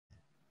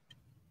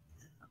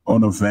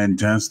on a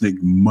fantastic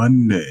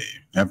Monday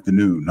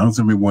afternoon. How's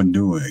everyone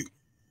doing?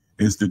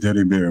 It's the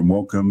Teddy Bear, and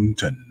welcome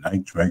to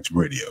Traxx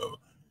Radio.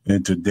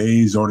 And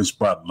today's artist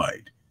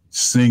spotlight,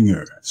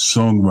 singer,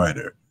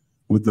 songwriter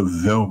with a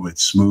velvet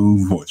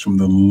smooth voice from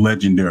the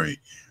legendary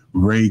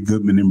Ray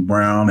Goodman and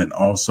Brown, and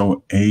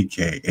also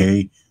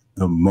AKA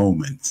The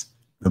Moment,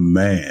 the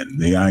man,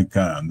 the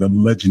icon, the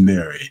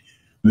legendary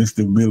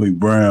Mr. Billy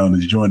Brown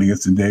is joining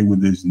us today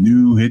with his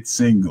new hit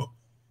single,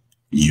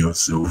 You're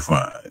So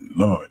Fine.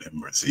 Lord have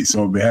mercy.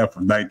 So on behalf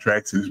of Night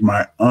Traxx, it is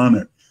my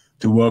honor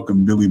to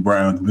welcome Billy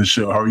Brown to the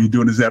show. How are you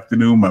doing this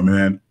afternoon, my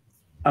man?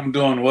 I'm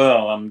doing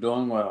well.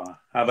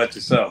 How about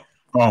yourself?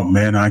 Oh,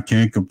 man, I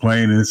can't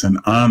complain. It's an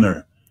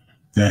honor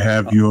to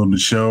have you on the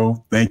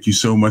show. Thank you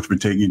so much for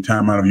taking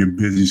time out of your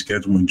busy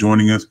schedule and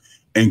joining us.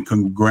 And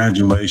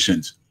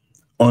congratulations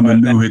on the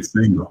new hit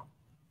single.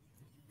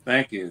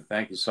 Thank you.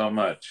 Thank you so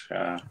much.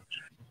 I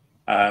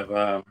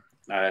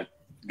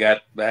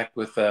got back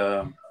with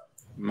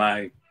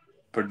my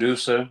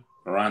producer,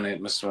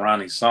 Mr.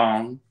 Ronnie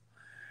Song,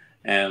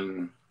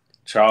 and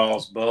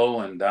Charles Bowe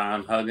and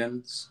Don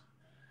Huggins,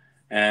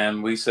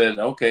 and we said,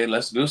 okay,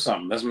 let's do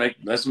something. Let's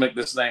make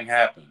this thing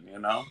happen, you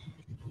know.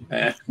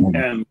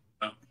 And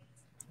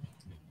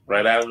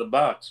right out of the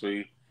box,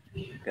 we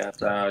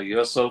got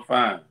You're So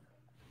Fine.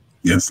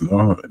 Yes,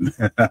 Lord.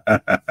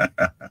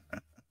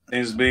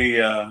 Seems to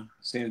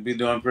be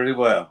doing pretty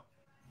well.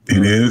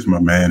 It is, my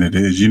man. It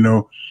is. You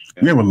know,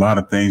 we have a lot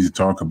of things to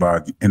talk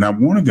about, and I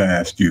wanted to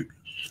ask you.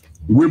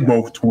 We're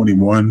both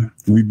 21.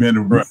 We've been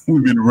around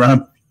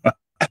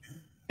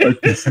a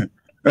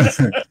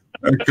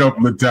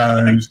couple of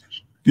times,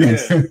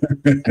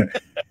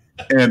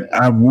 and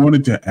I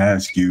wanted to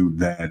ask you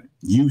that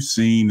you've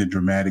seen the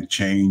dramatic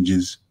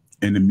changes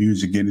in the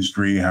music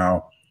industry.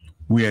 How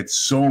we had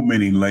so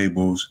many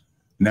labels,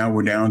 now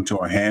we're down to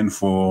a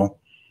handful.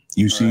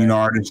 You've seen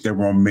artists that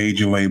were on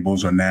major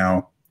labels are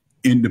now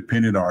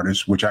independent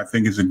artists, which I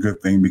think is a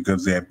good thing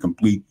because they have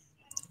complete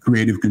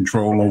creative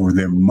control over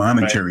their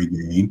monetary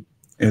gain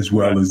as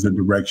well as the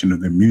direction of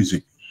their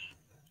music.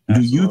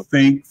 Absolutely. Do you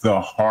think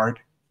the heart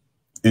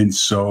and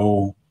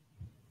soul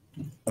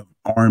of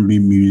R&B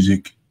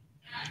music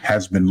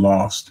has been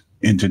lost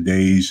in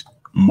today's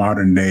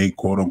modern day,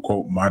 quote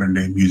unquote, modern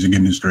day music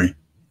industry?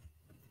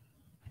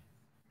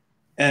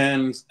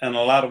 And in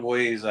a lot of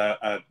ways,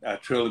 I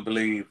truly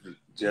believe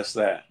just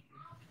that.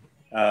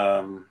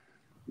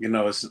 You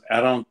know,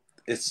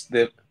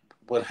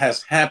 what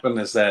has happened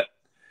is that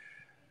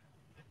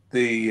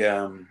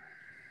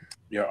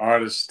your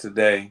artists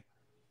today,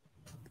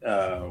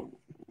 it's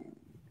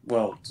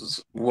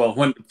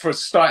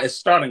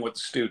starting with the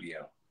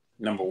studio.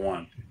 Number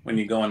one, when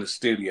you go in the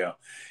studio,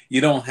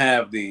 you don't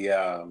have the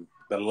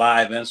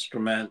live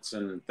instruments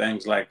and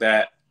things like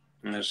that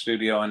in the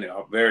studio, and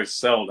very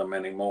seldom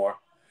anymore.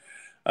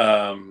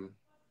 And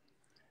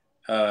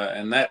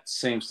that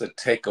seems to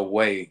take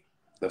away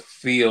the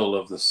feel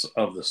of the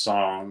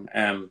song,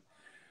 and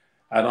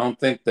I don't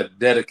think the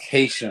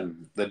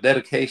dedication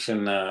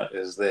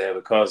is there,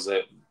 because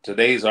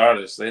today's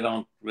artists, they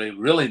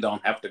really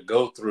don't have to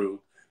go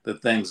through the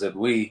things that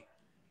we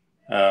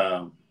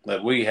had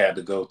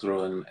to go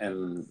through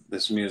in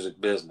this music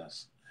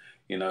business.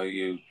 You know,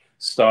 you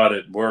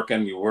started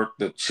working, you worked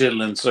the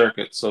chitlin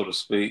circuit, so to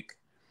speak,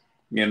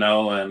 you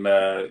know,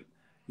 and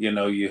you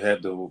know, you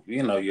had to,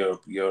 you know, your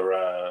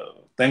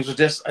things were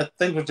just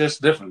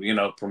different, you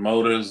know,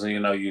 promoters, you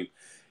know, you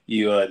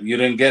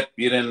didn't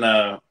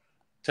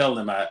tell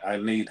them I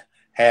need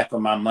half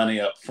of my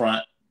money up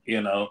front,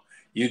 you know.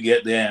 You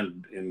get there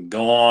and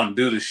go on,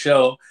 do the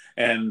show,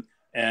 and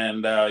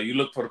you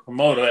look for the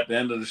promoter at the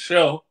end of the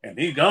show, and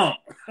he gone.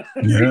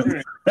 Yeah.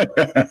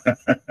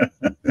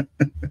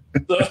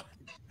 So,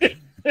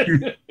 it's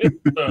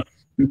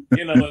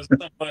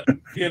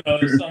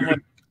somewhat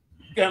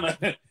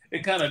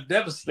kind of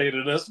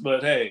devastated us,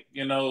 but hey,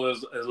 you know,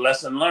 it's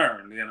lesson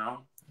learned, you know.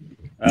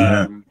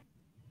 And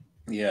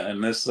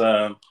this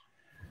I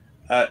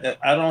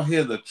don't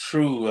hear the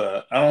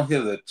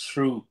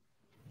true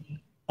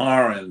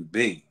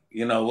R&B.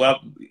 You know, well,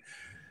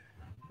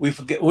 we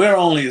forget we're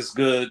only as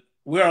good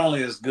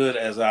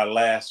as our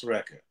last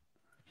record,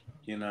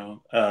 you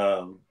know,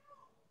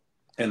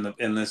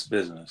 in this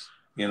business,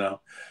 you know.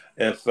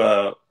 If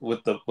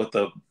with the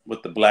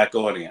black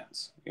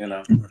audience, you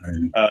know.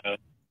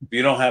 If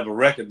you don't have a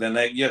record, then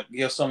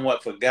you're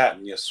somewhat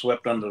forgotten. You're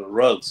swept under the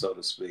rug, so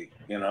to speak,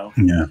 you know.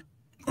 Yeah.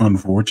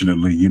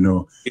 Unfortunately, you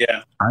know.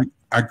 Yeah.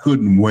 I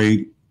couldn't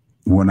wait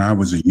when I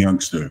was a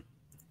youngster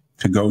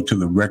to go to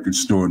the record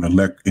store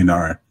in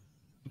our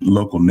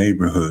local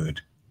neighborhood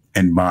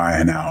and buy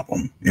an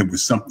album. It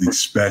was something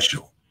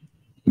special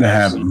to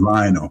have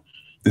vinyl,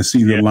 to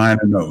see the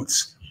liner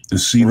notes, to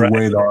see the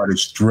way the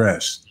artist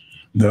dressed,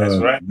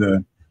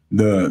 the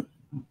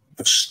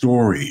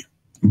story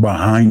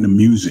behind the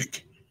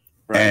music.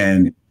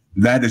 And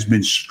that has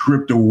been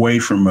stripped away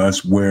from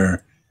us,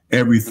 where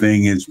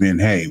everything has been,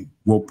 hey,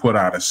 we'll put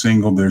out a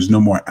single. There's no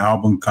more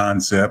album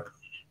concept.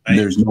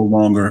 There's no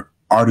longer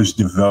artist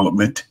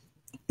development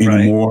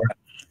anymore.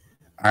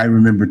 I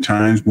remember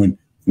times when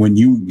when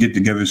you get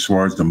together as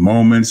far as the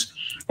moments,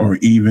 or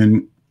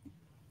even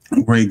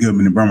Ray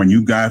Goodman and Berman,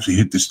 you guys who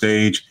hit the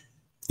stage,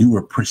 you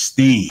were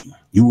pristine.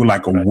 You were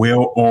like a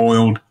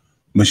well-oiled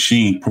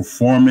machine.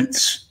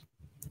 Performance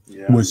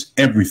was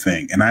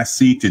everything. And I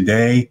see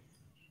today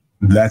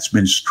that's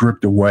been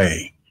stripped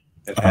away.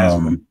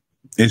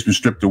 It's been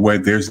stripped away.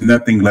 There's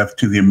nothing left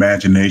to the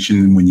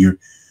imagination when you're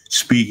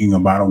speaking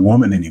about a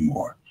woman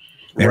anymore.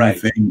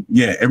 Everything,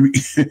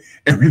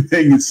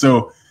 everything is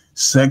so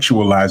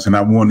sexualized. And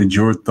I wanted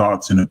your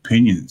thoughts and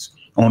opinions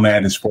on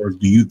that. As far as,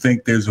 do you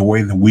think there's a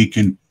way that we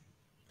can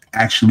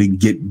actually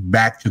get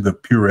back to the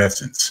pure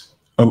essence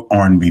of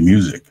R&B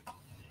music?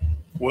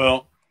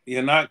 Well,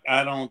 you're not.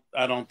 I don't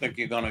think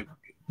you're gonna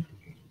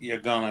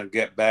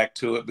get back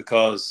to it,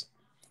 because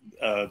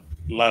a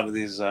lot of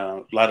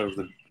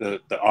the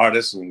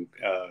artists and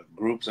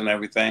groups and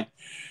everything,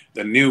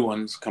 the new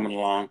ones coming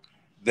along,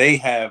 they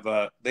have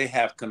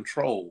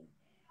control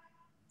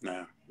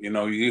now. You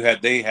know,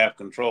 they have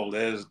control.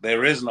 There's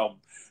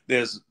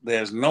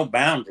no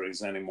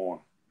boundaries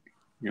anymore.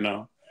 You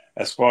know,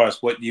 as far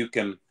as what you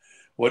can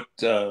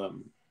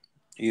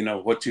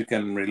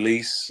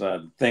release,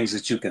 things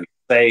that you can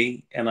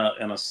say in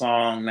a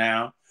song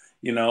now.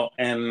 You know,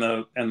 and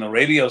the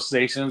radio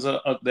stations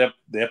they're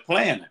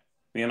playing it.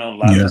 You know, a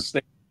lot of the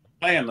stations are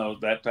playing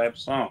that type of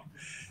song,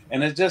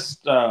 and it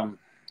just I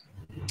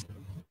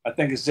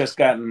think it's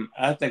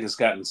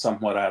gotten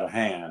somewhat out of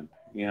hand.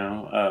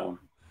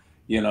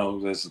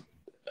 There's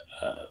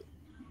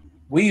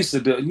we used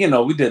to do,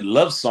 we did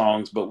love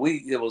songs, but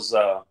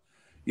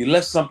you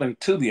left something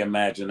to the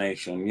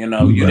imagination. You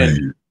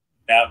didn't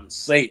out and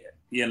say it.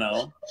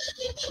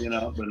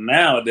 But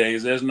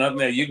nowadays there's nothing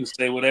there. You can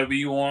say whatever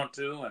you want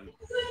to,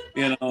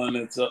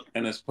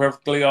 and it's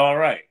perfectly all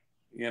right.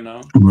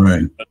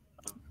 Right.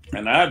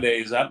 And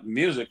nowadays,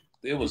 music,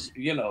 it was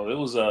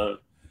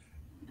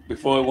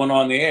before it went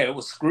on the air, it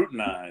was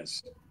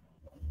scrutinized.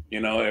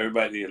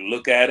 Everybody would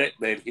look at it,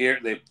 they'd hear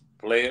it, they'd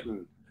play it,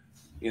 and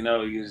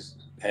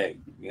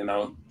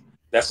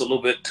that's a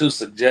little bit too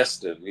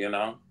suggestive.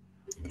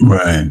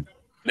 Right.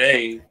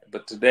 Today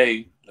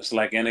it's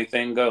like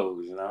anything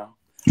goes.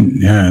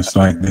 Yeah, it's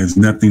like there's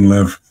nothing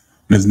left.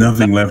 There's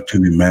nothing left to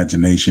the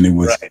imagination. It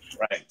was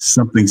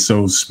something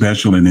so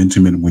special and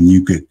intimate when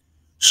you could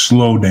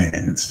slow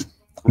dance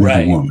with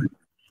a woman,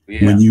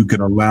 when you could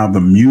allow the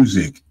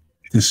music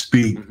to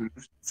speak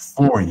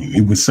for you.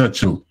 It was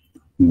such a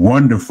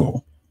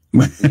wonderful,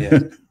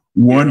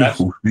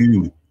 wonderful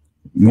feeling.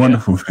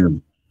 Wonderful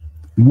feeling.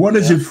 What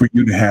is it for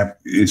you to have,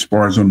 as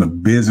far as on the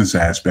business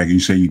aspect? You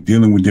say you're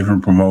dealing with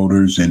different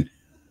promoters and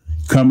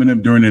coming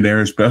up during that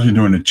era, especially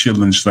during the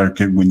children's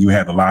circuit, when you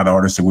had a lot of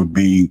artists that were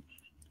being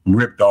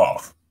ripped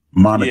off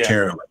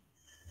monetarily.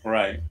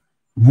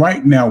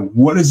 Right now,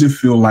 what does it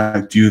feel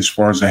like to you, as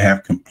far as to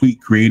have complete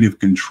creative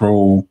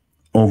control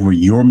over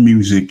your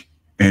music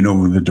and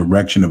over the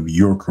direction of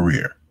your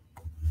career?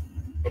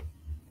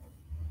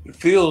 It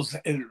feels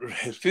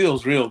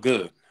real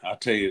good. I'll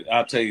tell you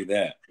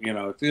that.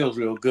 It feels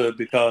real good,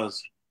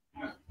 because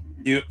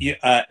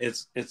I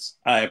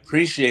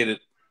appreciate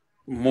it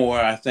more,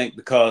 I think,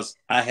 because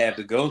I had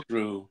to go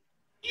through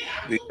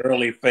the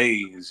early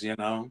phase.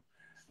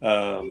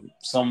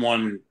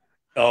 Someone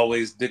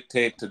always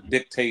dictate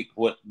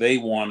what they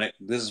wanted.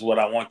 This is what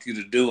I want you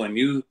to do, and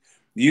you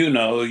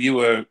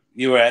were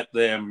at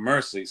their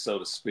mercy, so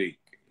to speak.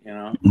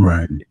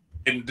 Right.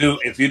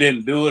 If you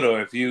didn't do it,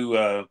 or if you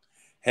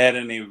had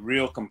any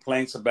real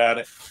complaints about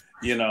it,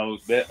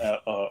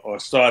 or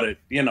started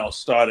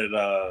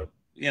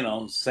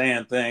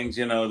saying things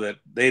that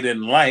they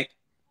didn't like,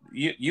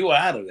 you were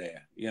out of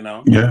there.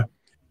 Yeah.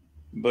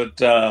 But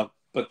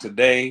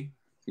today,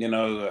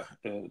 it's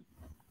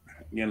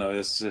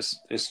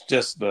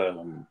just I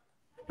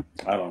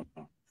don't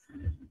know.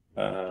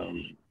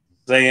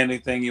 Say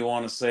anything you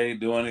want to say,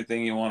 do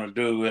anything you want to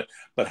do,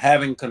 but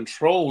having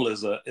control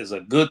is a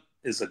good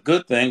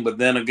thing. But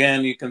then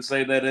again, you can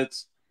say that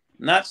it's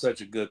not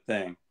such a good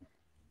thing,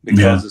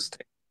 because it's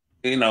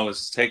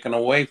taken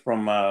away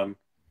from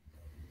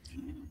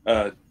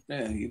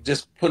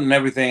just putting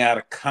everything out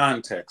of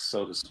context,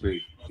 so to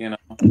speak.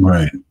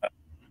 Right.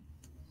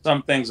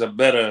 Some things are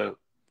better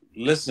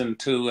listened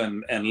to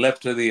and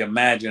left to the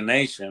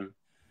imagination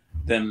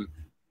than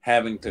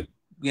having to,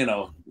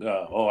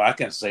 I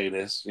can say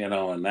this,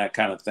 and that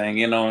kind of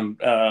thing, and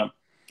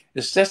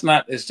it's just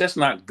not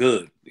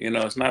good.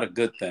 It's not a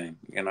good thing,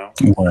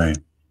 Right.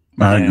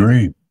 I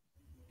agree.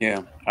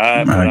 Yeah.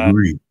 I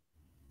agree.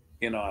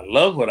 I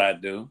love what I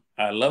do.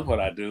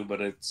 But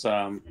it's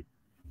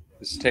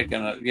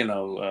taken,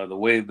 the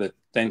way that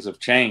things have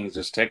changed,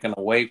 it's taken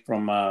away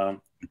from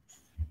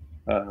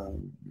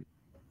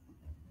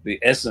the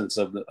essence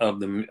of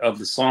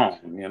the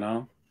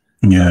song,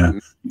 Yeah.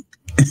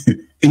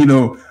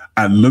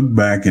 I look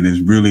back, and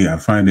I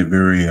find it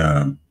very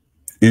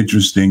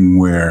interesting,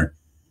 where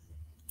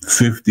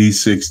 50s,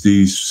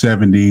 60s,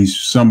 70s,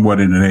 somewhat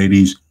in the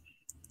 80s,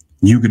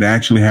 you could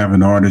actually have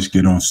an artist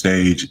get on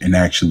stage and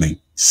actually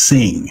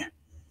sing.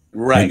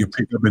 Right. They could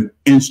pick up an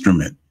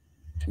instrument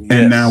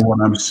And now Yes. what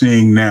I'm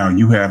seeing now,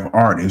 you have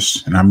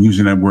artists, and I'm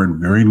using that word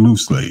very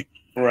loosely.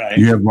 Right.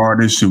 You have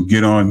artists who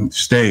get on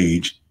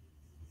stage,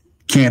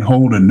 can't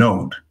hold a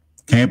note,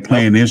 can't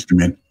play Nope. an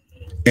instrument,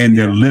 and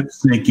they're Yeah. lip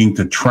syncing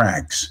to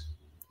tracks,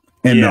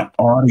 and Yeah.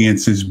 the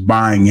audience is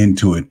buying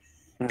into it.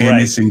 And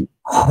Right. it's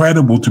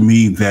incredible to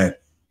me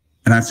that,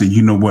 and I said,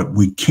 you know what,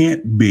 we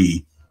can't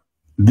be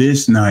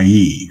this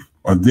naive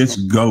or this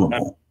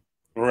gullible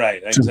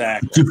Right. to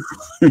Exactly. to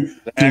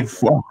Exactly.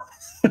 fall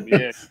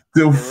Yeah. to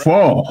You're right.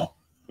 fall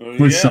Well,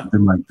 for yeah.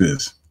 something like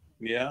this.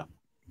 Yeah.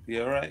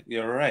 You're right.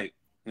 You're right.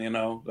 You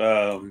know,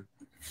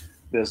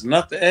 there's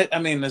nothing. I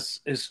mean, it's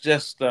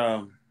just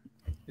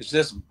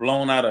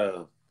blown out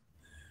of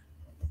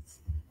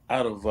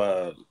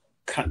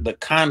the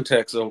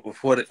context of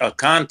what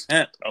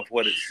content of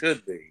what it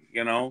should be.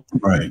 You know,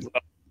 Right.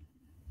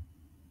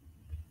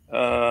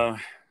 uh,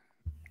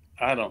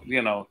 I don't.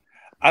 You know,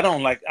 I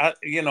don't like.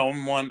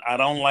 One. I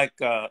don't like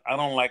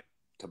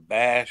to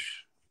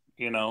bash.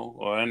 You know,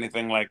 or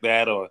anything like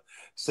that, or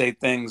say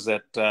things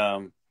that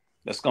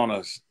that's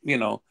gonna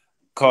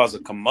cause a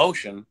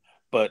commotion.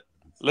 But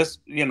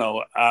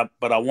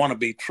but I want to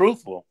be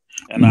truthful,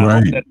 and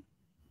Right.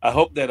 I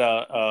hope that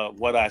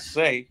what I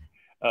say,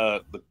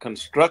 the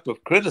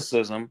constructive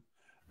criticism,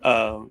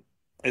 uh,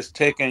 is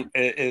taken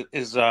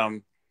is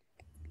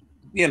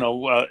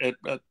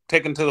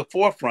taken to the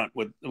forefront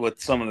with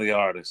some of the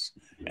artists,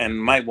 and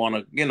might want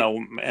to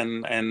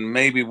and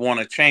maybe want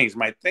to change,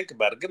 might think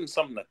about it, give them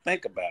something to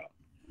think about.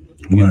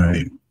 You know,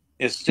 Right.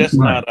 it's just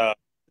Right. not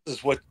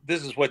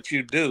this is what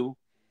you do.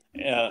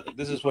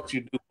 This is what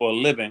you do for a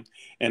living,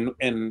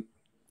 and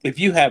if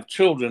you have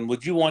children,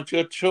 would you want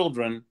your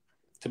children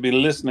to be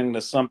listening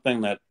to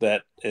something that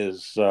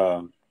is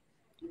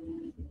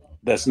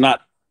that's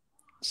not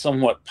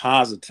somewhat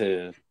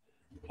positive,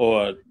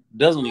 or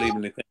doesn't leave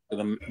anything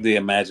to the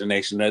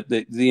imagination, that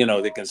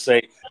they can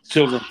say,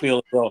 children feel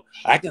as though,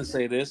 I can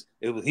say this,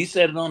 he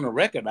said it on the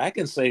record, I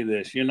can say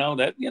this,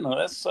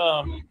 that's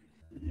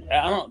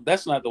I don't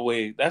that's not the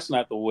way it is,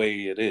 not the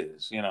way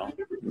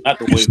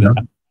It's not.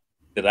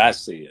 that I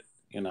see it,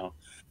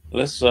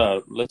 let's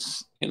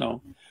let's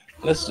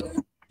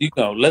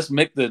let's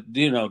make do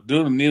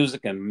the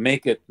music and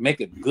make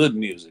it good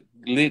music,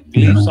 leave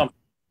Yeah. something,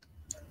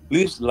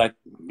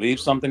 leave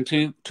something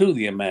to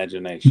the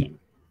imagination,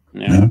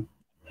 you Yeah. know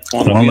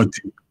want to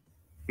Quality.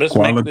 let's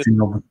make this Quality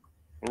over.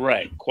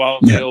 right,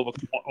 quality Yeah.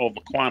 over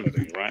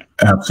quantity, right.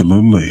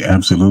 Absolutely.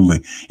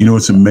 Absolutely. You know,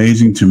 it's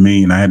amazing to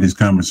me. And I had this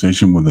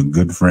conversation with a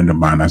good friend of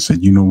mine. I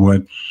said, you know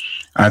what?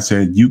 I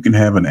said, you can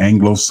have an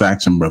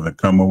Anglo-Saxon brother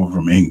come over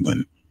from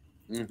England,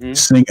 Mm-hmm.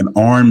 sing an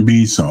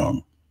R&B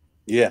song,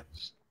 Yes.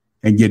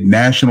 and get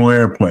national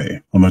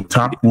airplay on the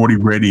top 40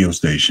 radio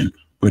station.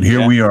 But here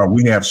Yeah. we are.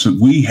 We have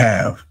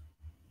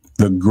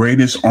the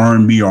greatest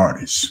R&B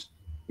artists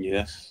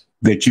Yes.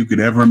 that you could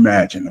ever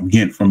imagine.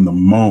 Again, from the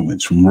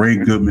Moments, from Ray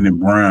Goodman and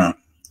Brown,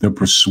 the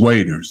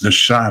Persuaders, the Right.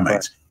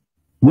 Shylights.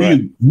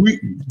 Right. We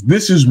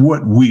this is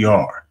what we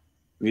are.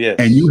 And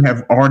Yes. you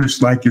have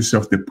artists like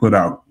yourself that put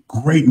out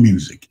great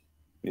music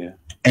Yeah.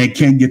 and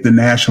can't get the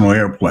national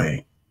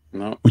airplay,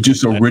 No. which is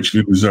so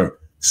richly reserved.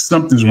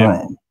 Something's Yeah.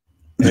 wrong.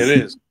 It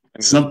is.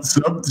 Something's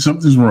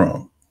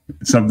wrong.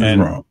 Something's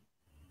And wrong.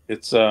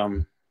 it's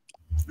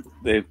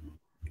they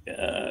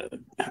I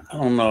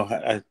don't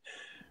know.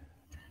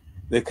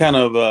 They kind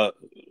of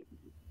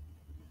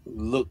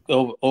look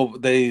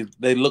they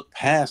look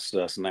past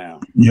us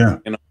now, Yeah.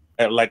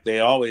 like they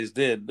always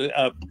did.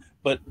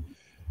 But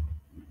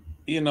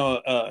you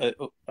know,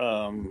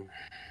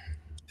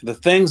 the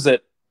things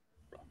that,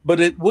 but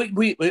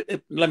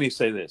let me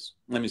say this.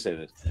 Let me say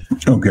this.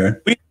 Okay.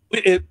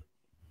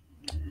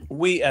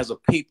 We as a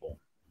people,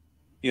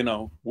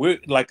 we're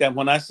like that.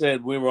 When I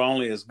said we're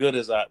only as good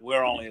as our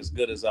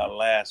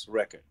last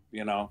record,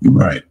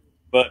 Right.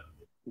 but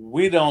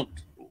we don't,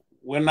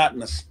 we're not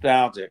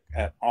nostalgic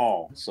at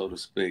all, so to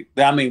speak.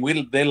 I mean,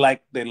 they love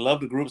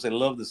the groups, they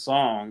love the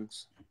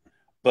songs,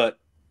 but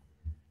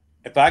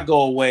if I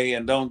go away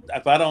and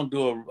if I don't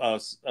do a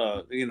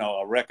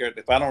record,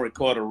 if I don't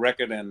record a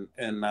record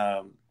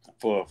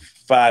for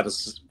 5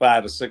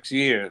 or 6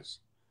 years,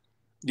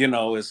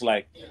 it's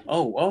like,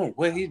 oh,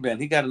 where he been?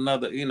 He got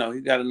another, he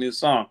got a new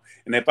song.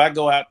 And if I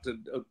go out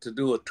to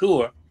do a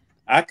tour,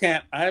 I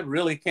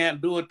really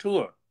can't do a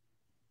tour.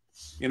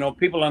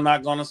 People are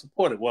not going to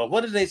support it. Well,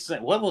 what did they say?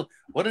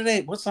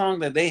 What song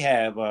did they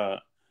have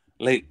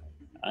late?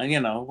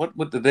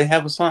 What did they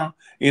have a song?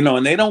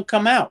 And they don't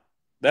come out.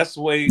 Yeah. That's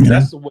the way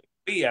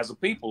we as a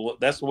people,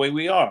 that's the way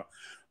we are.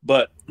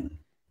 But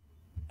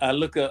I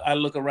look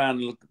around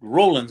and look,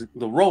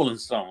 the Rolling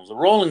Stones. The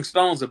Rolling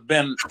Stones have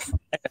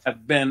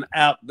been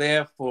out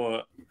there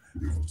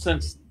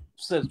since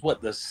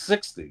what, the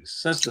 60s,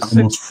 since the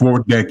Almost 60s.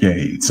 4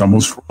 decades.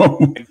 Almost 4.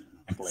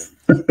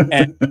 Exactly.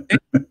 And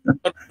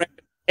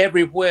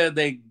everywhere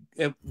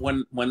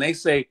when they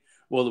say,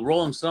 well, the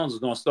Rolling Stones is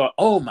going to start,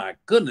 oh my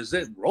goodness,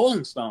 it's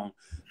Rolling Stone,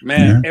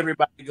 man. Yeah.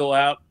 Everybody go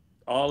out,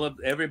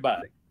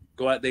 everybody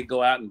go out. They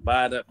go out and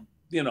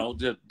you know,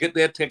 just get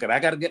their ticket. I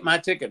got to get my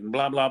ticket and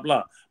blah, blah,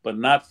 blah. But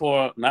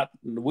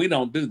we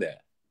don't do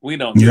that. We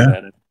don't do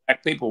that. In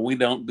fact, people, we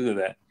don't do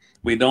that.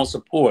 We don't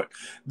support.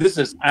 This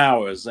is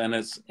ours, and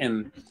it's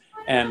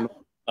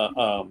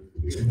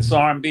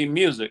R&B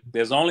music.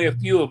 There's only a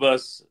few of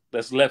us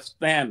that's left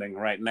standing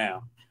right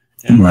now.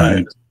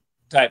 And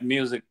type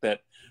music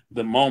that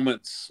the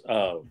Moments,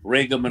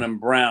 Ray Goodman and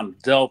Brown,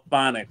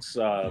 Delphonics,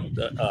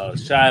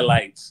 Shy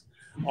Lights,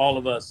 all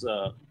of us,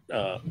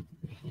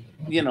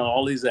 you know,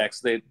 all these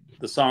acts, the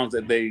songs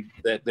that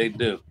they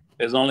do.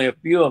 There's only a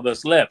few of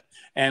us left.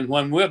 And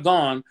when we're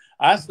gone,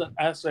 I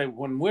say,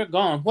 when we're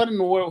gone, what in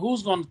the world,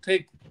 who's going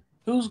to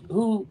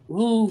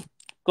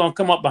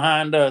come up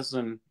behind us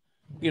and,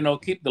 you know,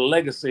 keep the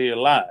legacy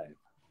alive?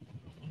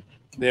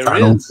 I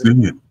don't see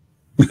it.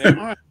 There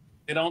aren't.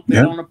 They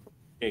don't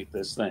appreciate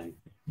this thing.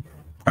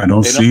 I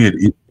don't see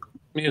it.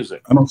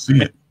 Music. I don't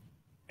see it.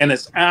 And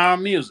it's our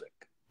music.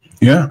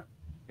 Yeah.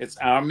 It's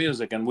our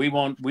music, and we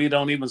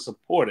don't even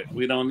support it.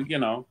 We don't, you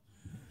know,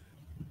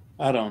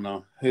 I don't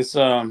know. It's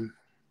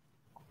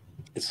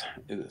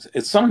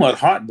somewhat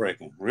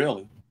heartbreaking,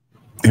 really.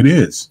 It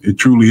is. It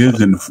truly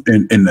is. And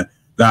the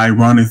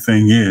ironic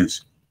thing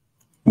is,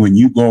 when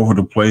you go over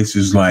to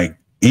places like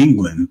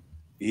England,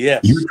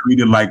 yes, you're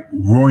treated like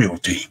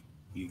royalty.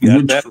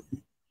 You're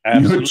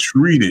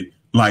treated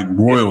like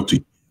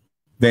royalty.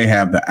 They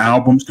have the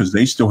albums because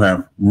they still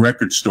have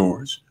record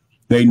stores.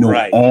 They know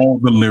all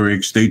the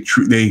lyrics.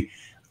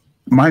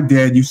 My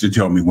dad used to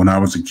tell me when I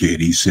was a kid,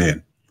 he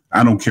said,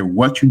 I don't care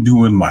what you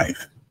do in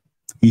life.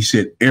 He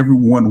said,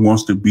 everyone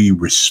wants to be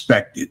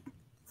respected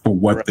for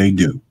what they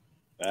do.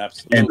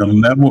 Absolutely. And the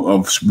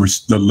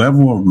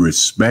level of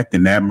respect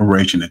and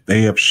admiration that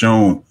they have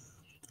shown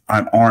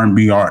on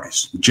R&B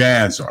artists,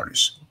 jazz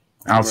artists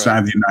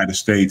outside the United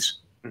States,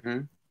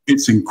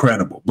 it's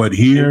incredible. But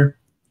here,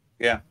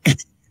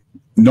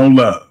 no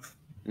love,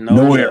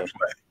 no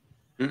airplay,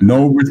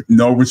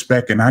 no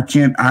respect. And I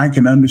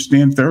can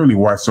understand thoroughly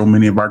why so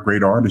many of our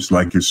great artists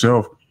like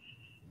yourself,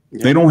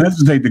 they don't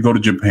hesitate to go to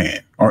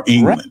Japan or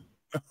England,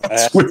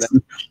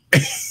 Switzerland,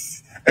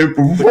 and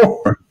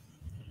perform.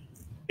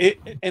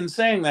 In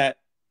saying that,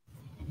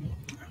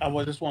 I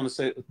just want to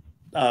say,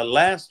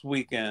 last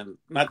weekend,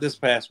 not this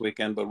past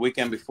weekend, but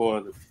weekend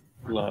before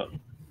the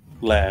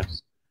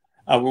last,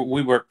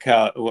 we worked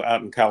out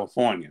in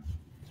California.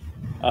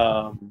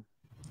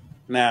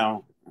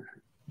 Now,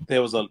 they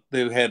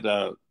had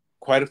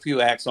quite a few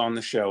acts on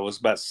the show. It was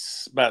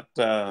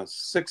about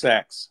 6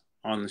 acts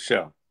on the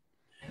show,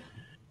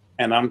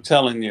 and I'm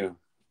telling you,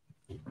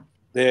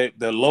 the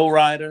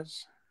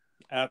lowriders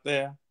out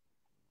there,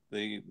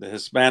 the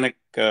Hispanic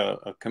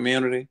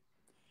community,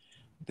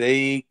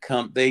 they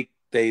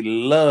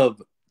love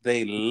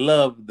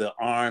the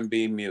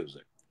R&B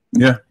music.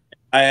 Yeah.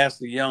 I asked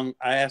the young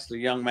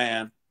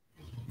man.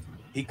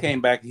 He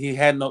came back. He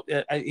had no.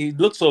 He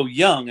looked so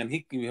young, and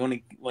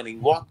when he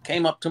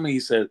came up to me, he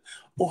said,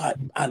 "Oh,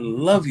 I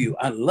love you.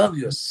 I love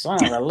your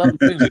song. I love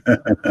the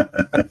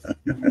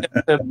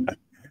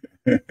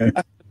music."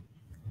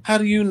 How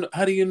do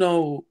you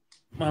know?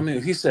 I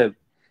mean, he says,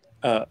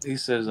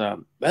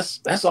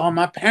 that's all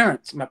my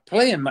parents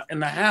play in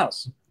the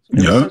house.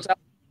 Since I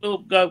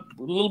was a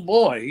little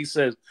boy, he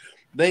says,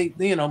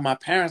 my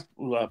parents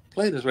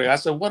play this record. I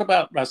said, what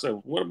about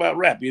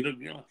rap?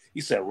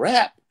 He said,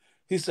 rap.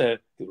 He said,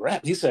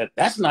 rap. He said,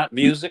 that's not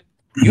music.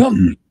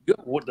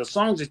 The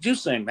songs that you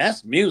sing,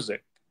 that's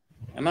music.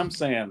 And I'm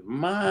saying,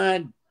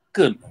 my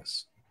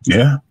goodness.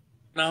 Yeah.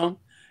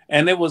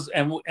 And it was,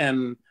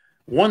 and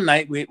one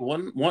night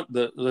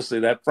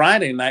that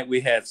Friday night we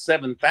had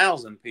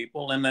 7,000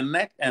 people, and the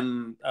next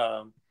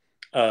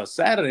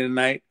Saturday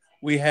night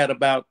we had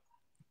about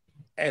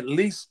at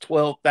least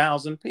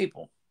 12,000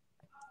 people.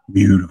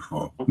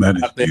 Beautiful. That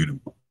is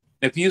beautiful.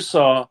 If you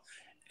saw,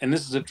 and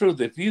this is the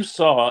truth, if you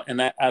saw,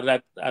 and I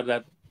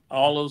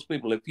all those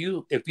people, if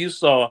you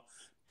saw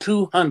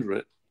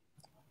 200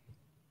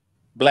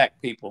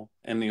 black people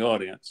in the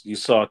audience, you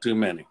saw too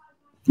many.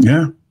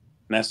 Yeah. And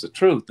that's the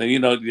truth. And we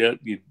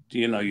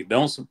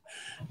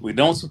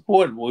don't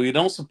support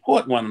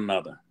one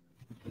another.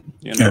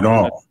 At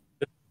all.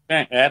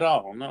 At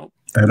all. No.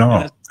 At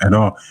all.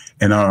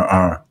 And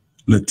our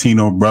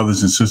Latino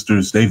brothers and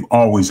sisters, they've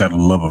always had a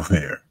love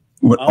affair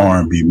with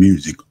R&B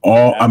music.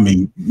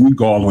 We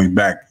go all the way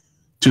back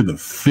to the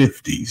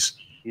 50s.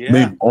 Yeah.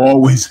 They've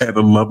always had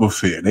a love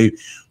affair.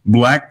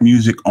 Black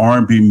music,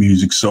 R&B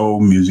music, soul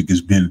music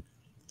has been,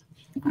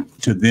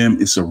 to them,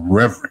 it's a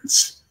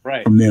reverence.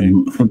 Right.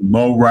 From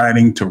low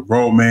riding to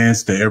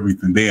romance to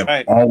everything. They've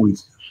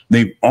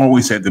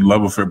always had the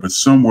love affair, but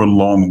somewhere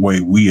along the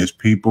way, we as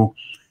people,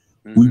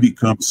 we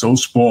become so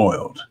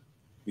spoiled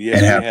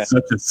and have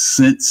such a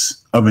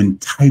sense of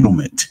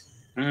entitlement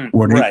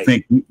where they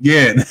think,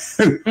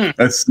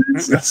 a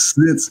sense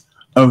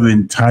of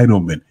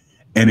entitlement.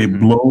 And it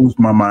blows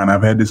my mind.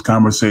 I've had this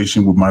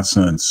conversation with my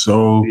son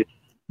so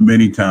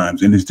many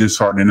times, and it's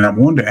disheartening. And I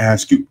wanted to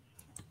ask you,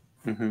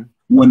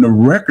 when the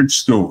record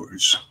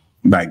stores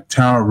like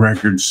Tower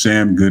Records,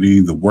 Sam Goody,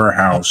 The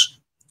Warehouse,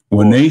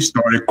 When they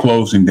started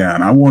closing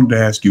down, I wanted to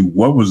ask you,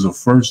 what was the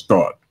first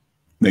thought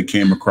that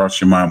came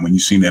across your mind when you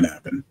seen that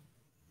happen?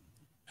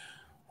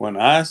 When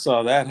I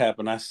saw that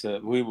happen, I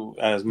said,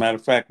 as a matter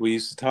of fact, we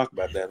used to talk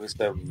about that. We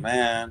said,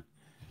 man,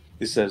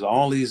 it says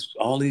all of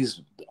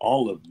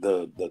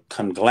the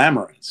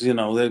conglomerates, they're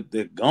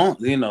gone,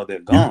 they're Yeah.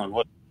 gone.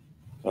 What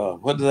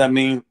does that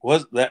mean?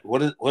 What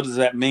does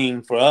that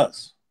mean for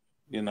us?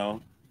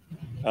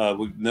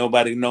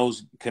 Nobody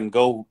can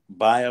go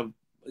buy a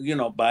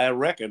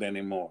record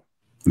anymore,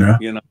 Yeah.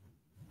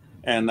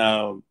 and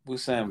we're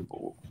saying,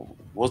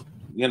 what's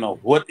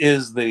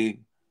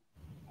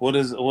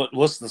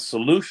the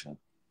solution?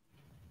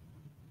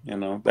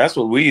 That's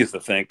what we used to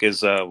think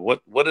is,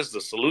 what is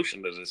the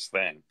solution to this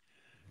thing?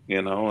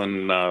 And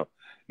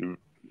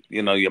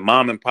your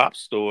mom and pop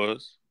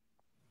stores,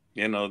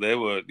 they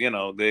were,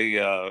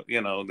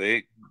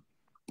 they're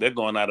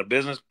going out of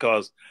business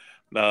because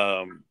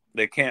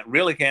they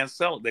can't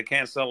sell it. They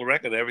can't sell a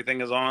record.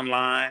 Everything is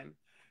online.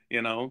 I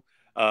know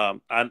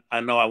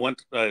I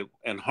went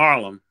in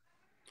Harlem.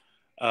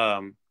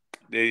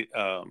 They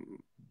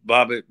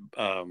Bobby,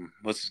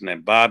 what's his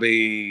name?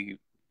 Bobby.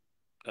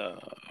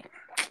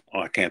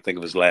 I can't think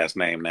of his last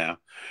name now,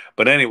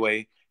 but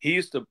anyway, he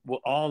used to,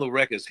 all the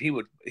records.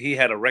 He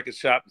had a record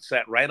shop that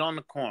sat right on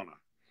the corner,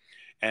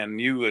 and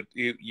you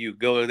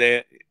go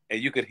there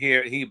and you could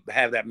hear he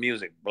have that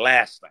music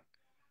blasting.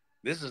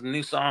 This is a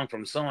new song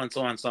from so and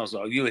so and so.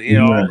 So you would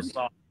hear all the Right.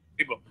 songs.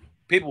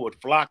 People would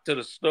flock to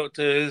the store,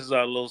 to his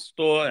little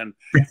store,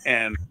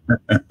 and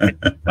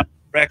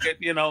record,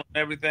 and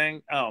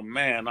everything. Oh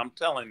man, I'm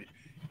telling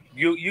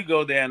you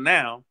go there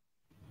now,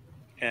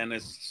 and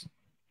it's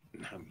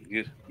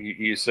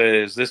you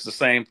say, is this the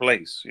same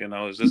place?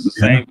 Is this the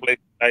Yeah. same place?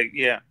 Like,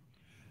 yeah,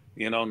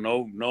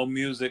 no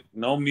music,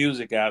 no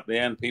music out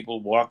there, and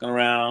people walking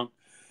around.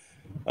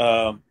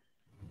 I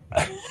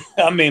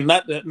mean,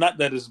 not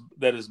that is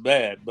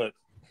bad, but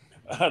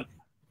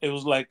it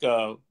was like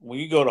when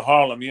you go to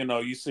Harlem,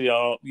 you see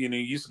you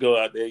used to go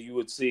out there, you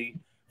would see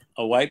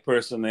a white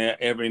person there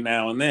every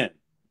now and then.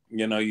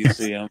 You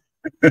see them.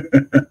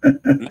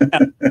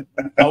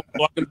 Now,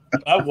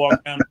 I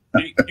walk down the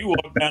street. You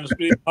walk down the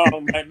street in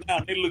Harlem right now,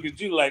 and they look at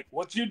you like,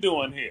 "What you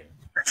doing here?"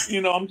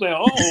 I'm saying,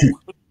 "Oh,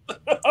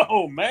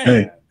 oh Hey,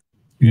 man,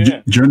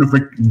 yeah,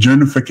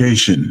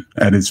 gentrification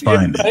at its yeah."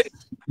 finest. Right?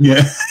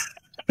 Yeah.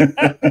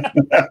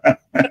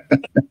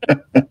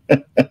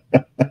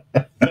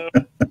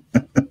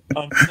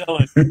 I'm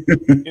telling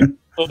you,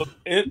 so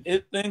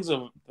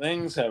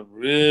things have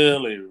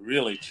really,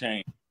 really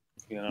changed.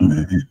 You know,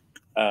 Man.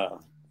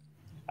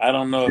 I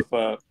don't know if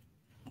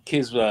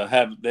kids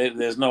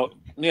there's no,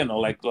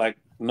 like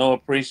no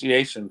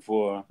appreciation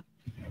for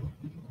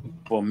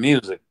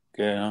music,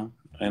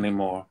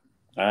 anymore.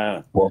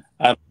 Uh, Well,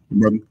 I,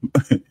 brother,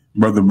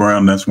 Brother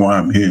Brown, that's why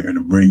I'm here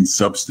to bring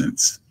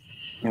substance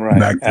right.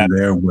 back to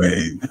their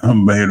way.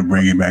 I'm here to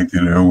bring it back to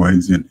their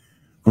ways. And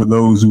for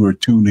those who are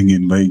tuning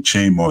in late,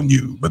 shame on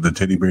you. But the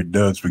teddy bear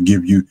does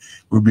forgive you.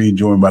 We're being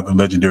joined by the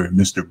legendary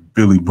Mr.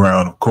 Billy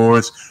Brown, of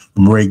course,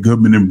 from Ray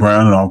Goodman and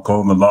Brown, and I'll call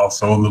him the Lost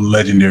Soul, the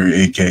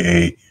legendary,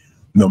 a.k.a.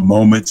 The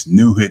Moment's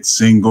new hit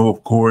single,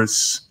 of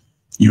course,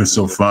 You're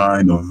So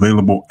Fine,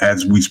 available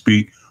as we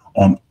speak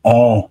on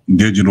all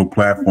digital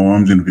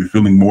platforms. And if you're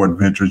feeling more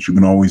adventurous, you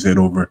can always head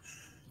over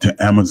to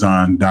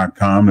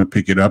Amazon.com to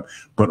pick it up,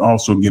 but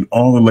also get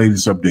all the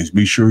latest updates.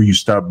 Be sure you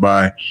stop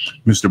by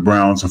Mr.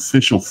 Brown's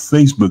official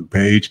Facebook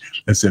page.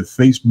 That's at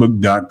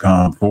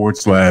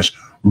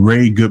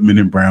facebook.com/Ray Goodman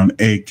and Brown,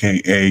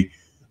 aka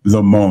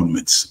The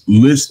Moments.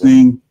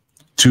 Listening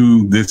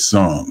to this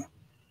song,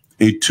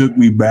 it took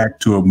me back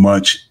to a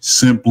much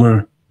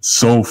simpler,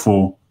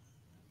 soulful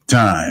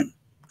time.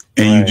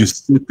 And you Right.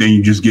 just sit there,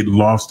 you just get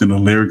lost in the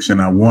lyrics.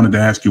 And I wanted to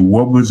ask you,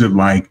 what was it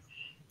like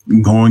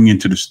going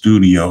into the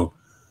studio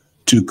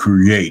to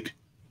create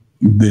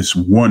this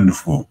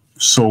wonderful,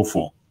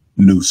 soulful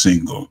new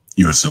single,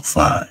 You're So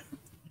Fine?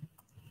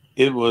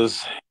 It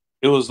was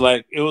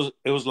like heaven.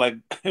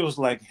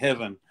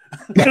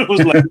 It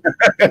was like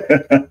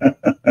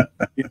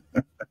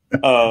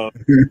uh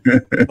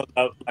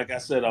like I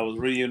said, I was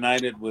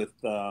reunited with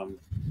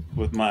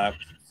my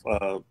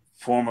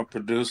former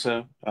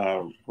producer,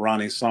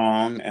 Ronnie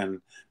Song,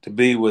 and to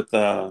be with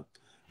Bo,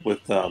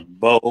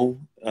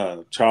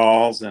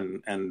 Charles,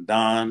 and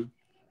Don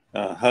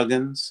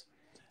Huggins.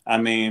 I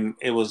mean,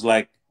 it was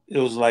like,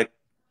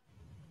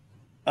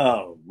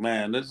 oh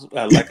man, this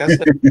like I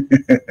said,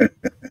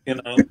 you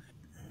know,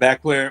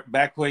 back where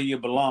you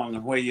belong,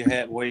 and where you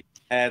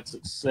had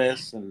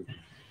success, and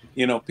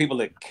people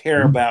that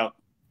care about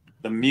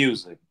the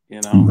music,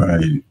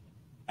 Right.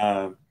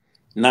 uh,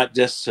 not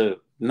just to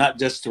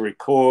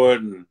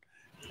record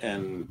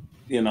and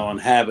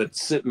have it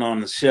sitting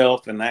on the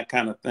shelf and that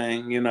kind of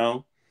thing. They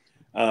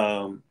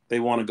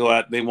want to go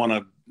out. They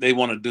want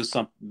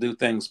to do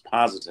things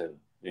positive.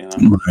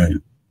 Right.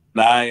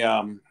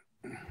 And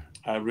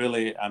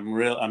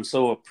I'm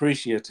so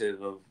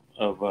appreciative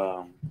of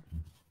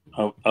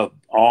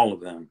all of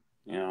them.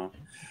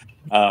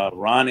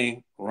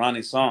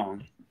 Ronnie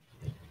Song.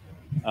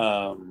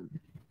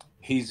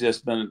 he's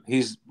just been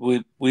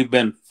we've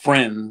been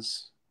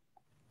friends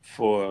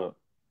for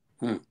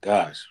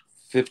gosh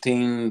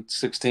 15,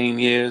 16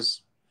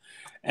 years,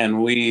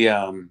 and we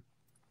go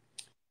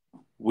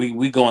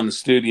in the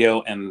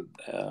studio and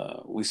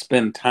we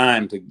spend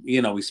time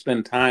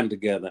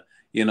together,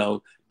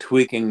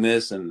 tweaking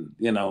this and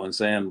and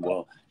saying,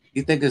 well,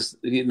 you think it's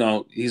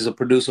he's a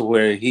producer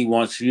where he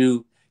wants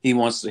to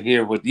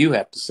hear what you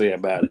have to say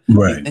about it. You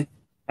Right. think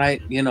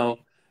right, you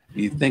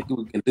think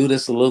we can do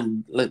this a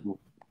little.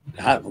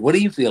 What do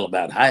you feel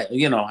about it?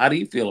 How do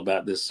you feel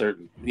about this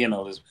certain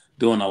this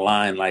doing a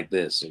line like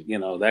this,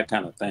 that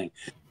kind of thing.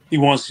 He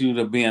wants you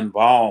to be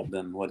involved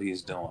in what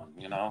he's doing.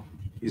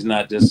 He's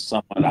not just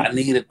someone, I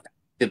need it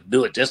to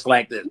do it just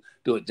like this,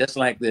 do it just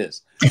like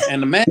this.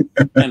 And the man,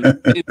 and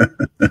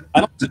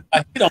I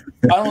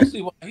don't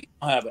see why he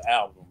don't have an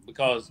album,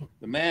 because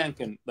the man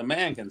can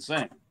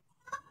sing.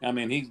 I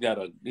mean, he's got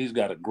a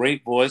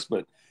great voice,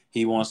 but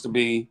he wants to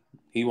be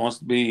he don't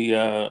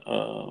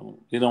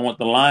want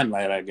the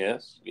limelight, I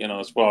guess,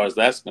 as far as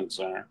that's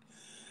concerned.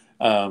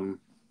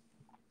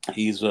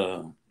 He's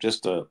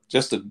just a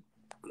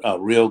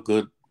real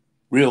good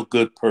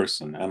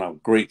person and a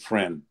great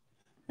friend.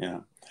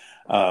 Yeah.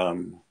 I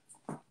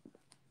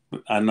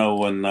know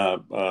when a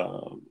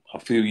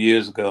few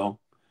years ago,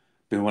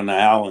 when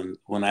Alan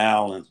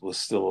was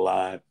still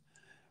alive,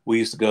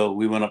 we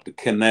went up to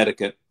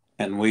Connecticut,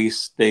 and we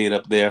stayed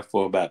up there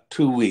for about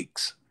 2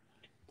 weeks,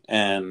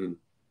 and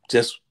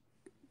just,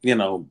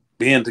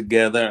 being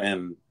together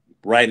and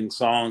writing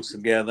songs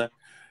together.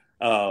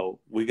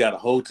 We got a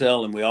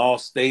hotel, and we all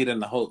stayed in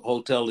the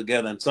hotel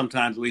together. And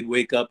sometimes we'd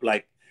wake up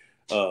like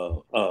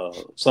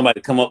somebody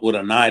come up with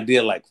an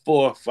idea like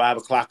 4 or 5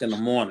 o'clock in the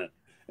morning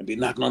and be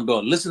knocking on the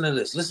door. Listen to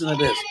this.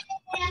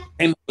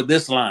 Came up with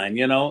this line,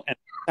 and that's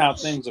how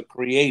things are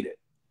created.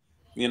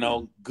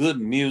 Good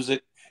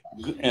music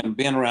and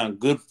being around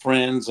good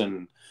friends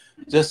and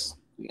just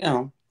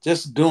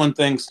doing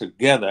things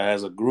together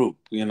as a group.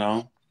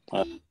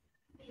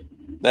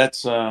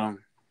 That's I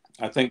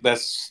think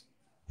that's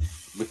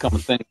become a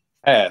thing of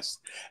the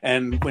past.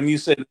 And when you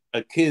say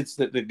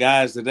the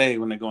guys today,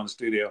 when they go in the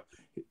studio,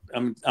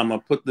 I'm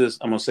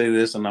gonna say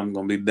this, and I'm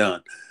gonna be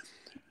done.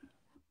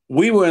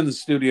 We were in the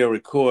studio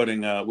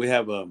recording. We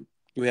have an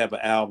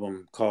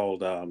album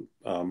called A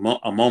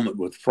Moment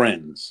with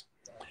Friends,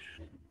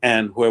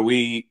 and where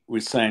we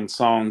sang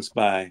songs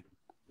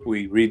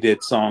we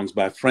redid songs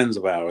by friends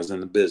of ours in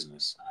the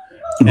business.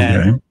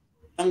 Okay.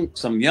 And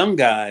some young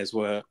guys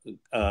were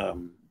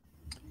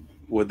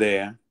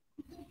there,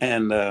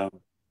 and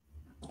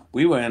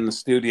we were in the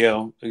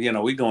studio.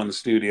 We go in the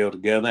studio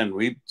together and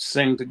we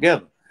sing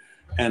together.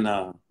 And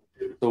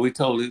so we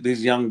told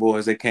these young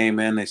boys, they came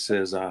in, they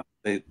says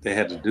they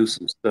had to do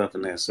some stuff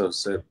in there. So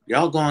said,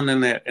 y'all going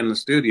in there in the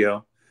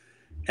studio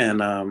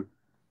and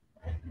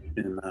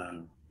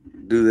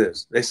do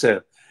this. They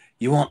said,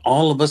 you want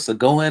all of us to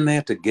go in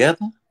there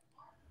together?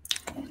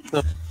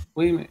 So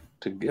what do you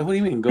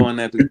mean go in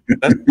there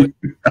together?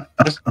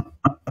 That's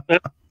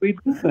we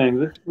do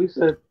things.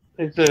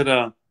 They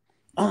said,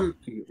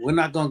 we're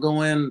not gonna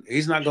go in.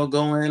 He's not gonna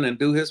go in and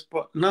do his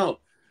part. No,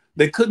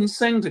 they couldn't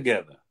sing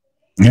together.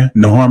 Yeah,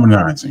 no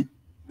harmonizing.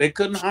 They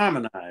couldn't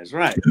harmonize,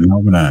 right? Couldn't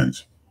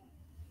harmonize.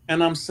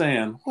 And I'm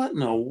saying, what in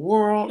the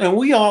world? And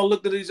we all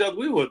looked at each other.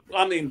 We were,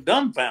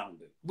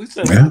 dumbfounded. We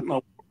said, what in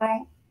the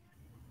world?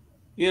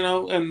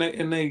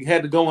 And they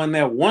had to go in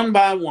there one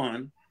by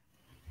one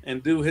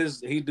and do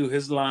his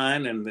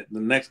line, and the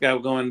next guy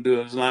would go in and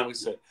do his line. We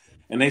said,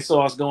 and they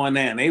saw us go in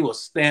there, and they were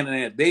standing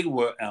there. They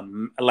were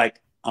like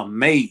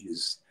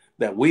amazed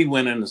that we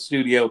went in the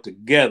studio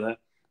together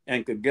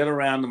and could get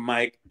around the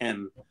mic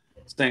and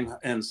sing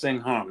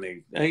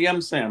harmony. Hey,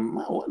 I'm saying,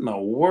 what in the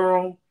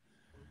world?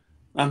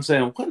 I'm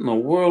saying, what in the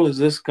world is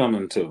this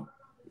coming to?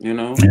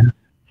 Yeah.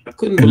 I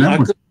couldn't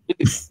believe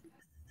it.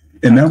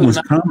 And that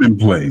was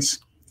commonplace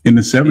in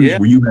the 70s,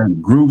 where you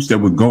had groups that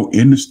would go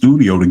in the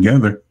studio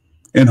together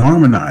and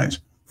harmonize,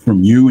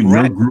 from you and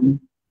your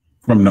group,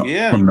 from the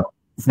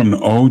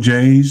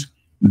OJs,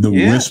 the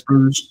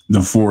Whispers,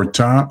 the Four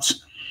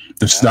Tops,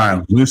 the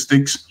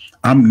Stylistics.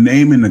 I'm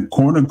naming a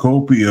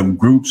cornucopia of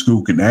groups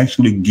who can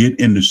actually get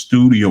in the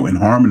studio and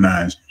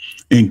harmonize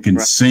and can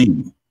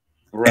sing.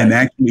 And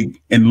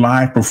actually in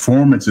live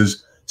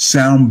performances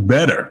sound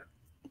better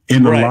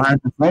in the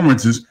live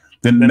performances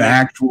than the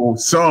actual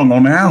song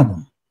on the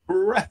album.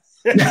 Right.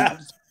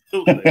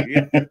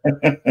 Absolutely.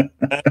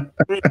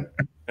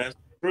 That's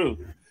true.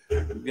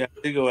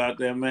 They go out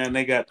there, man.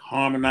 They got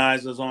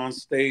harmonizers on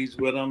stage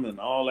with them and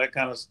all that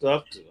kind of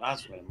stuff. I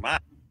said, my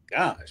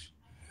gosh,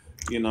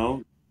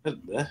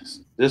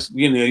 that's this.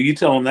 You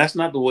tell them that's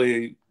not the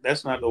way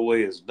it's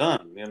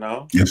done.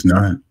 It's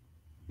not.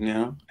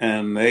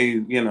 And they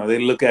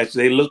look at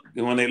you.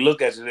 When they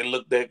look at you, they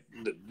look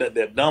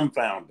they're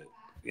dumbfounded.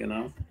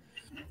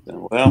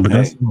 Well, but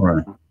that's all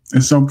right.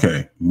 It's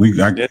okay.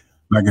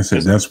 Like I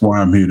said, that's why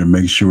I'm here, to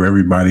make sure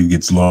everybody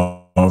gets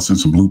lost in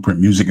some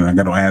Blueprint music. And I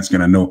got to ask,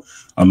 and I know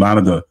a lot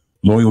of the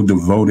loyal,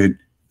 devoted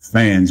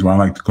fans, who I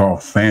like to call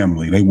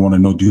family, they want to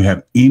know, do you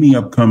have any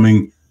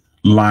upcoming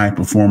live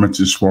performance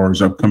as far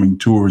as upcoming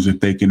tours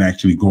that they can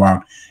actually go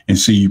out and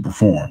see you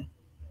perform?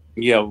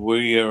 Yeah,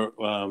 we're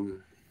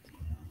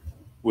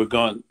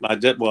going. I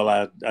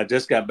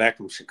just got back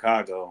from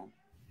Chicago.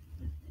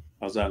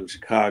 I was out in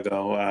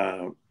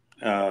Chicago.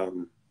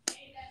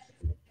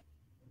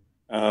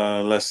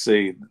 Let's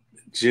see,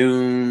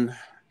 June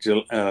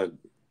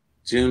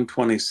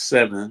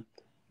 27th.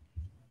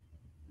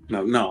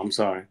 No, I'm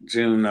sorry,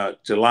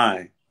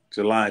 July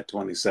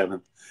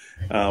 27th.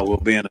 We'll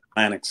be in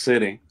Atlantic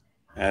City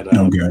at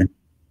Okay.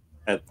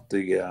 at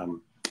the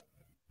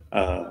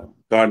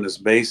Gardner's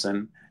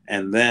Basin,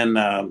 and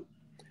then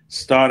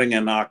starting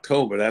in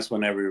October, that's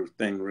when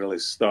everything really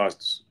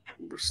starts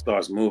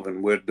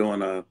moving. We're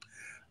doing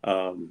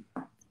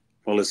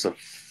it's a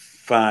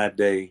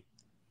 5-day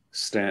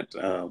stint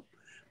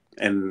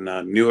in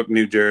Newark,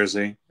 New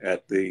Jersey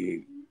at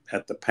the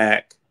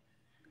PAC,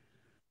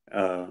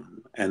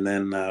 and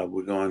then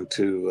we're going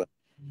to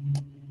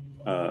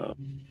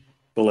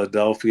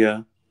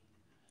Philadelphia,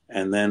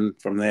 and then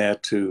from there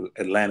to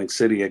Atlantic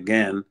City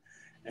again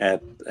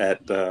at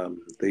the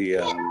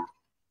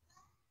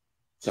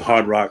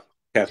Hard Rock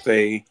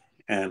Cafe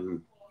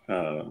and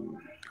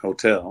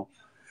Hotel.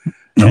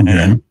 Okay.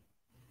 And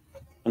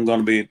I'm going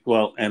to be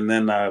and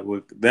then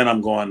we're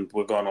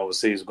going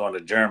overseas. We're going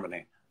to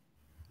Germany.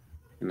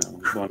 We're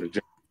going to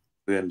Germany.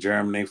 We're in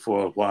Germany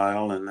for a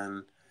while, and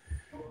then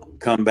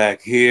come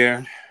back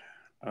here.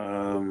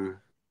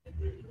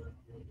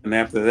 And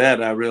after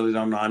that, I really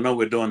don't know. I know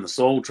we're doing the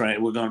Soul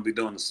Train. We're going to be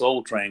doing the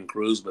Soul Train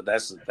cruise, but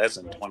that's in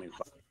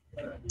 25.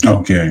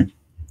 Okay.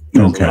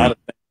 There's a lot of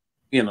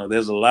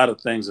there's a lot of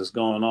things that's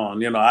going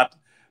on.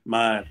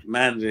 My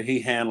manager,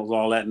 he handles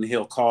all that, and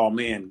he'll call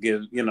me and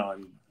give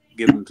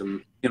him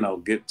to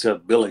get to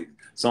Billy,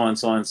 so and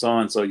so and so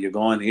and so. You're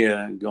going here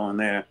and going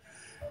there,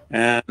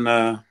 and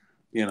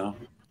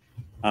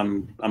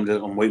I'm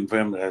waiting for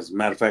him. As a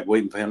matter of fact,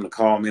 waiting for him to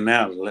call me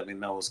now to let me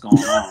know what's going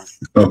on.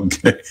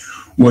 Okay.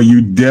 Well,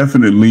 you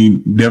definitely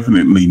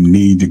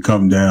need to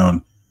come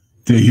down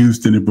to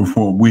Houston and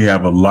perform. We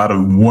have a lot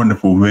of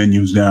wonderful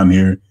venues down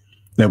here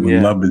that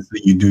would love to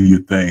see you do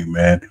your thing,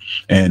 man.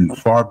 And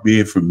far be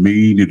it from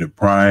me to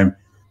deprive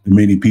the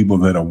many people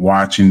that are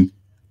watching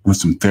with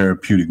some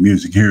therapeutic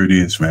music. Here it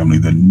is, family,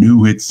 the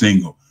new hit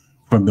single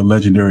from the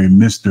legendary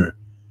Mr.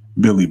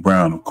 Billy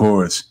Brown, of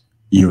course,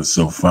 You're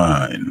So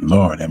Fine.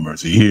 Lord have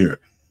mercy, here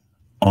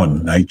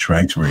on Night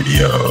Traxx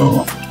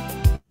Radio.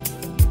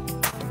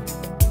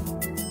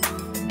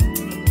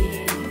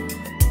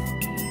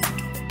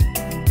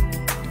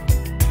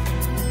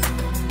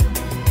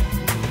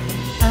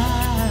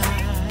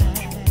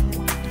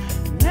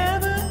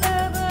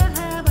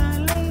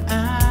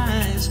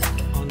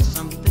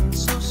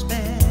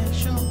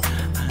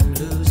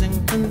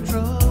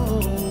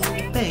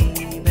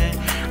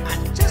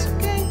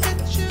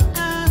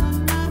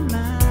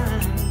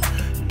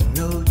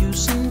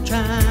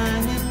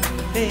 Trying,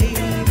 baby.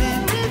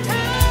 Every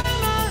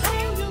time I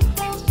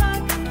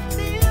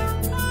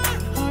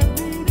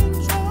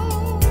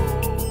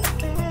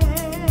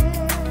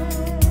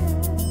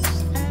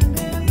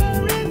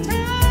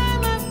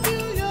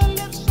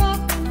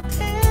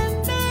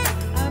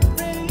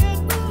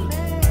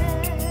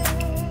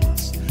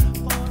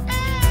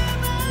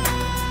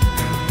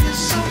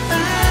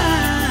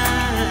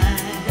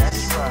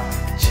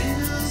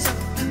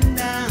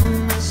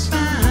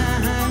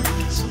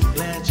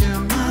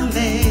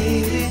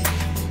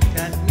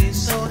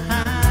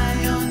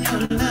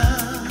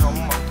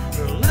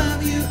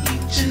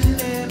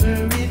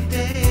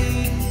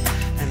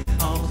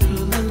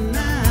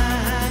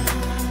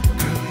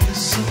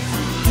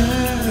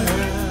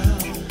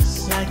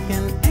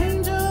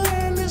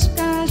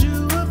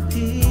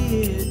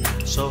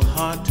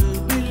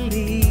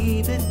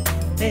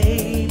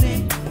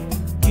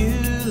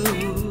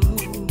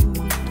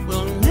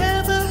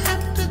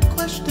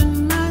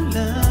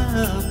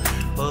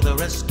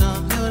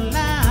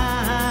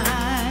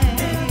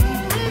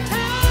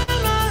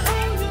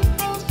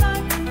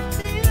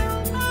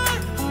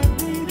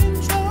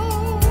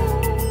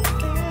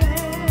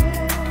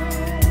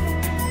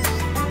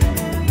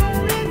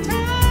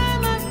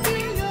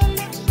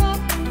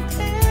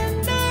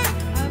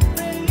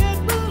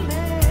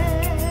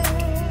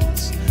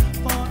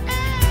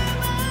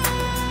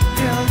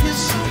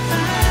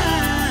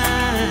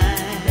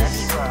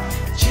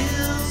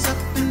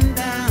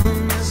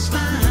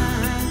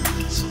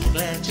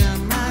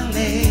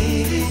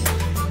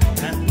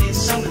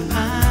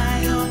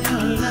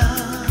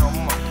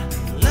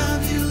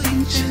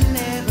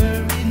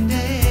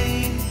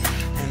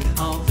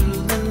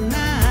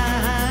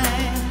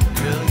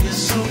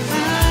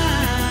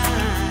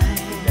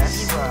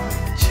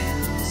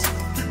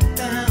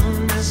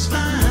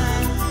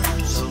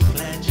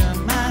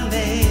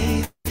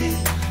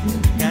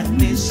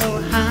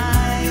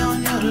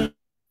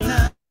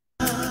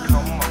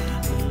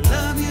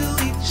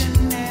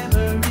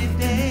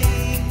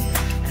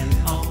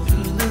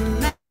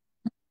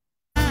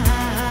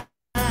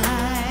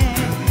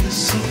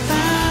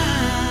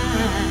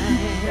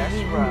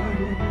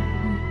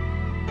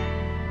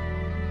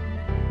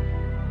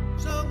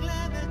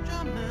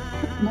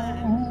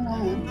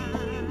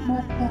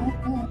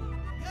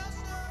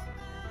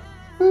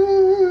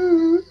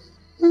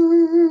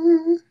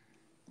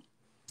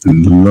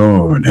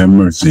Lord have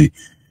mercy.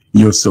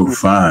 You're so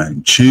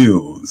fine.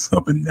 Chills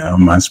up and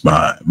down my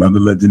spine. Brother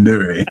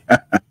Legendary.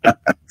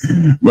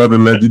 Brother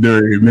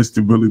Legendary,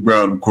 Mr. Billy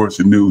Brown, of course,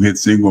 a new hit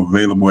single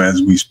available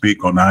as we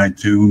speak on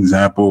iTunes,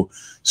 Apple,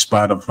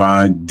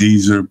 Spotify,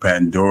 Deezer,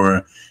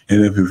 Pandora.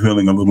 And if you're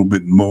feeling a little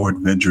bit more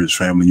adventurous,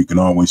 family, you can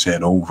always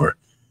head over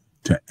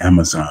to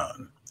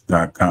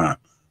Amazon.com.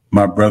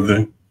 My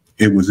brother,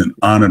 it was an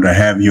honor to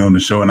have you on the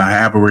show, and I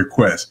have a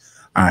request.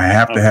 I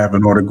have to have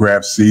an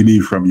autographed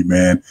CD from you,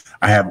 man.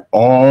 I have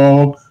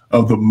all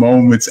of the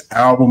Moments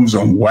albums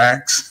on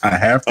wax. I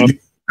have to.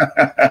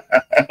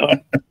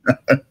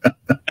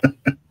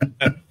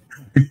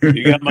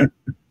 You got my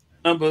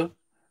number.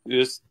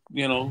 Just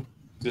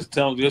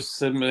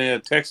send me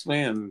text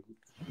me and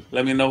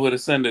let me know where to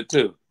send it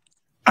to.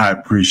 I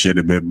appreciate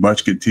it, man.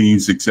 Much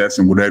continued success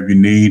and whatever you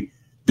need.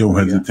 Don't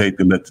hesitate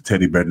to let the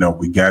teddy bear know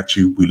we got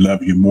you. We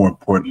love you. More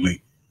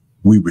importantly,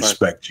 we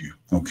respect you.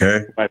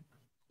 Okay. Right.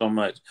 So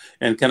much.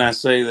 And can I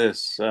say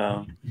this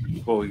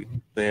before we get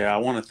there? I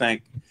want to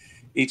thank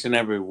each and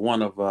every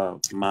one of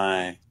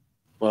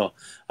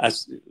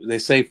they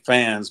say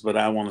fans, but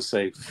I want to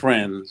say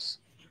friends.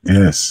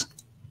 Yes.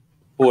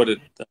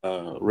 Supported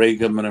Ray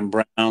Goodman and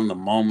Brown, the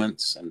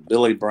Moments, and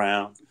Billy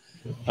Brown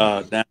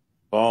down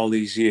all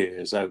these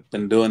years. I've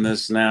been doing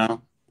this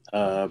now.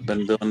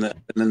 Been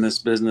in this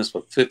business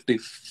for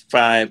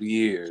 55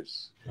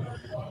 years.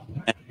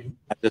 And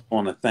I just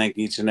want to thank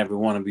each and every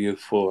one of you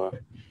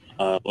for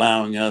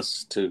allowing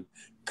us to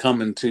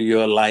come into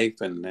your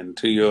life and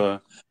into your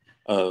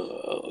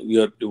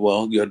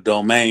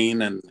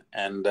domain and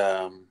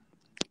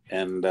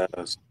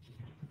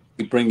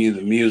bring you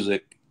the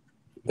music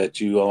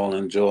that you all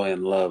enjoy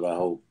and love. I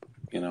hope,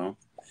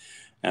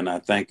 and I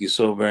thank you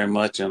so very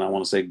much. And I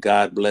want to say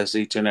God bless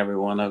each and every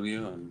one of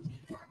you. And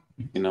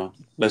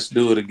let's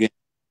do it again.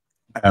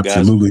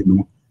 Absolutely.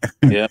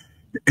 Yeah.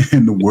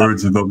 In the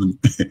words of those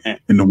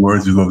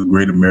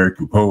great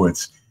American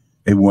poets,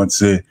 they once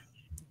said,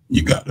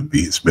 "You got to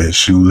be a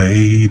special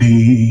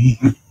lady."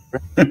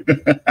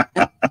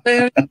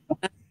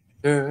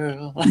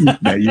 Girl.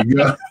 There you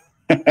go.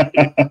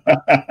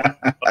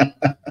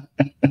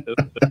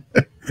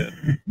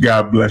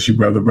 God bless you,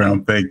 Brother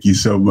Brown. Thank you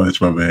so much,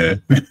 my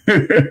man.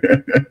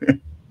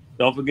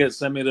 Don't forget,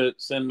 send me that.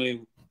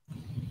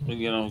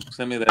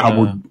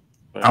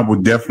 I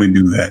will definitely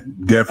do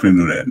that.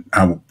 Definitely do that.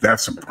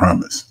 That's a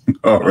promise.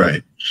 All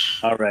right.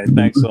 All right.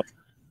 Thanks. All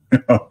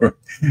right.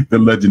 The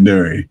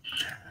legendary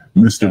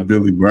Mr.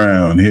 Billy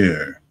Brown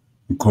here,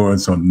 of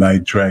course, on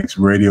Night Traxx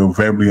Radio.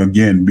 Family,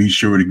 again, be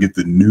sure to get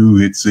the new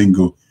hit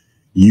single,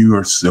 "You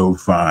Are So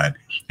Fine."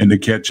 And to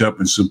catch up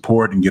and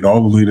support and get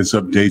all the latest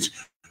updates,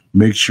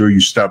 make sure you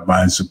stop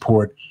by and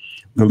support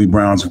Billy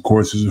Brown's, of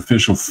course, his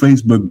official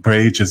Facebook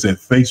page. It's at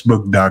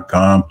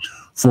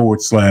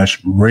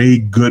facebook.com/Ray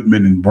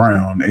Goodman and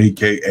Brown,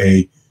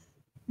 a.k.a.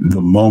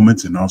 The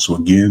Moments. And also,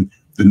 again,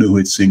 the new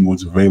hit single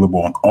is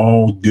available on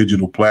all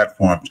digital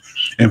platforms.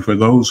 And for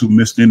those who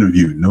missed the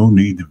interview, no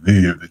need to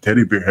veer. The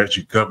teddy bear has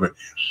you covered.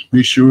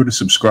 Be sure to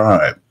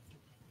subscribe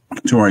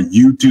to our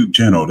YouTube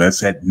channel.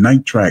 That's at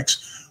Night Traxx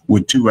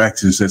with 2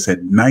 X's. That's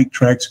at Night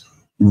Traxx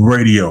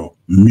Radio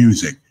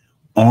Music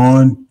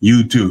on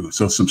YouTube.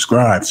 So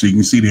subscribe so you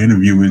can see the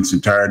interview in its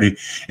entirety.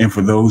 And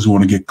for those who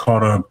want to get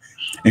caught up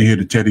and hear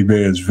the teddy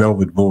bear's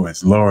velvet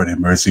voice, Lord have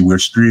mercy, we're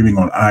streaming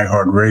on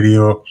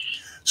iHeartRadio,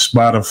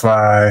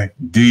 Spotify,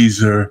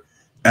 Deezer,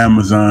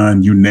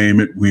 Amazon, you name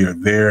it. We are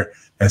there.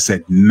 That's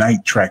at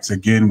Night Traxx,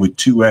 again with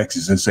 2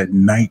 X's. That's at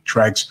Night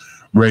Traxx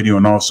Radio.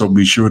 And also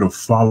be sure to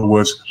follow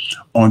us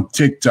on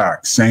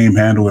TikTok, same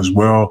handle as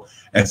well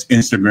as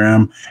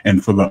Instagram.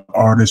 And for the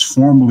artists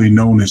formerly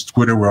known as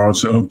Twitter, we're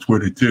also on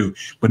Twitter too.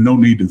 But no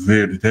need to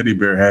veer. The teddy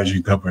bear has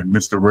you covered.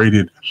 Mr.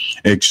 Rated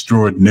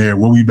Extraordinaire.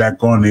 We'll be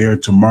back on the air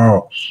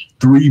tomorrow,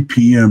 3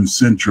 p.m.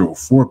 Central,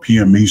 4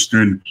 p.m.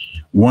 Eastern,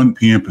 1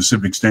 p.m.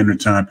 Pacific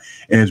Standard Time,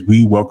 as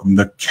we welcome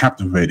the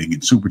captivating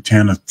and super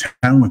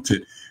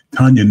talented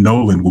Tanya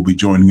Nolan will be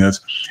joining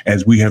us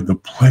as we have the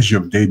pleasure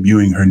of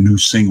debuting her new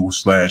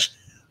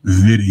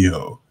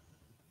single/video,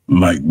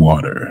 Like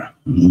Water.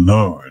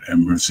 Lord have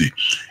mercy.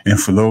 And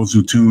for those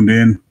who tuned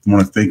in, I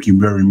want to thank you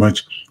very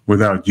much.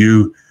 Without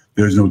you,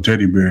 there's no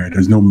teddy bear.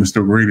 There's no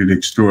Mr. Rated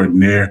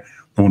Extraordinaire.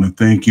 I want to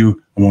thank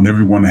you. I want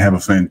everyone to have a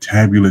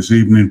fantabulous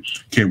evening.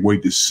 Can't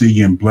wait to see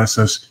you and bless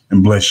us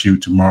and bless you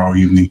tomorrow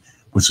evening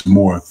with some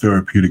more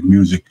therapeutic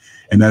music.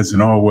 And as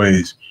in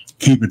always,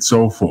 keep it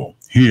soulful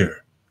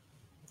here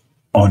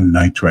on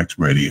Night Traxx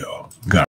Radio. God.